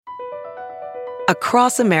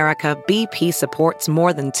Across America, BP supports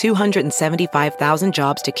more than 275,000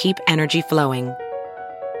 jobs to keep energy flowing.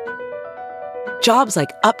 Jobs like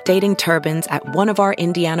updating turbines at one of our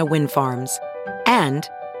Indiana wind farms and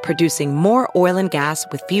producing more oil and gas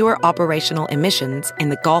with fewer operational emissions in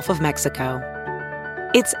the Gulf of Mexico.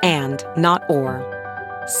 It's and, not or.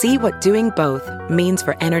 See what doing both means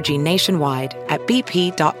for energy nationwide at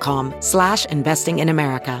bp.com/investing in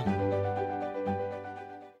America.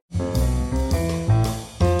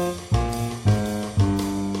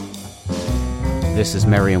 This is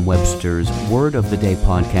Merriam-Webster's Word of the Day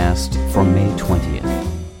podcast for May 20th.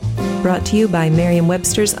 Brought to you by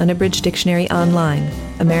Merriam-Webster's Unabridged Dictionary Online,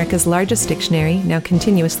 America's largest dictionary, now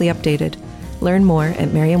continuously updated. Learn more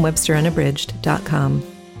at merriam-websterunabridged.com.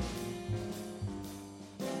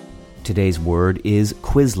 Today's word is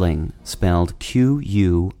quisling, spelled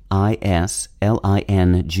Quisling.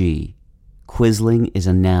 Quisling is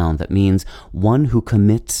a noun that means one who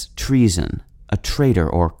commits treason, a traitor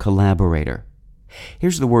or collaborator.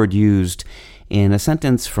 Here's the word used in a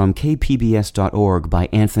sentence from kpbs.org by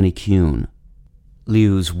Anthony Kuhn.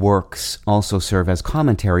 Liu's works also serve as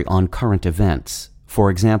commentary on current events. For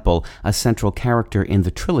example, a central character in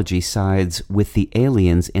the trilogy sides with the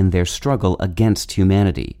aliens in their struggle against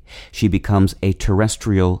humanity. She becomes a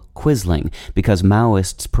terrestrial quisling because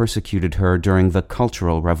Maoists persecuted her during the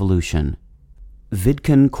Cultural Revolution.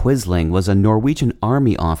 Vidkun Quisling was a Norwegian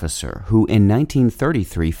army officer who in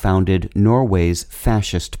 1933 founded Norway's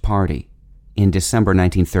fascist party. In December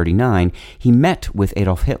 1939, he met with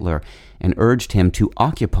Adolf Hitler and urged him to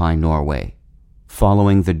occupy Norway.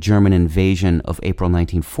 Following the German invasion of April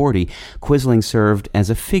 1940, Quisling served as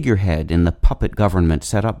a figurehead in the puppet government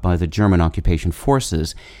set up by the German occupation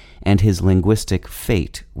forces, and his linguistic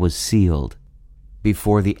fate was sealed.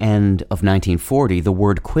 Before the end of 1940, the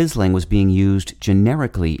word quisling was being used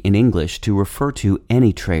generically in English to refer to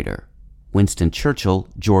any traitor. Winston Churchill,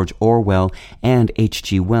 George Orwell, and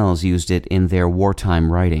H.G. Wells used it in their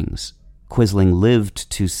wartime writings. Quisling lived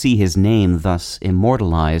to see his name thus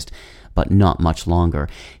immortalized, but not much longer.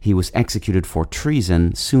 He was executed for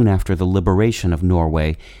treason soon after the liberation of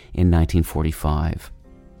Norway in 1945.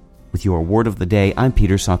 With your Word of the Day, I'm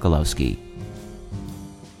Peter Sokolowski.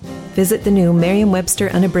 Visit the new Merriam-Webster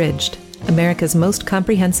Unabridged, America's most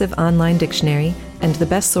comprehensive online dictionary and the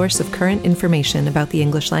best source of current information about the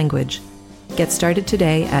English language. Get started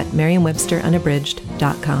today at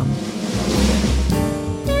merriam-websterunabridged.com.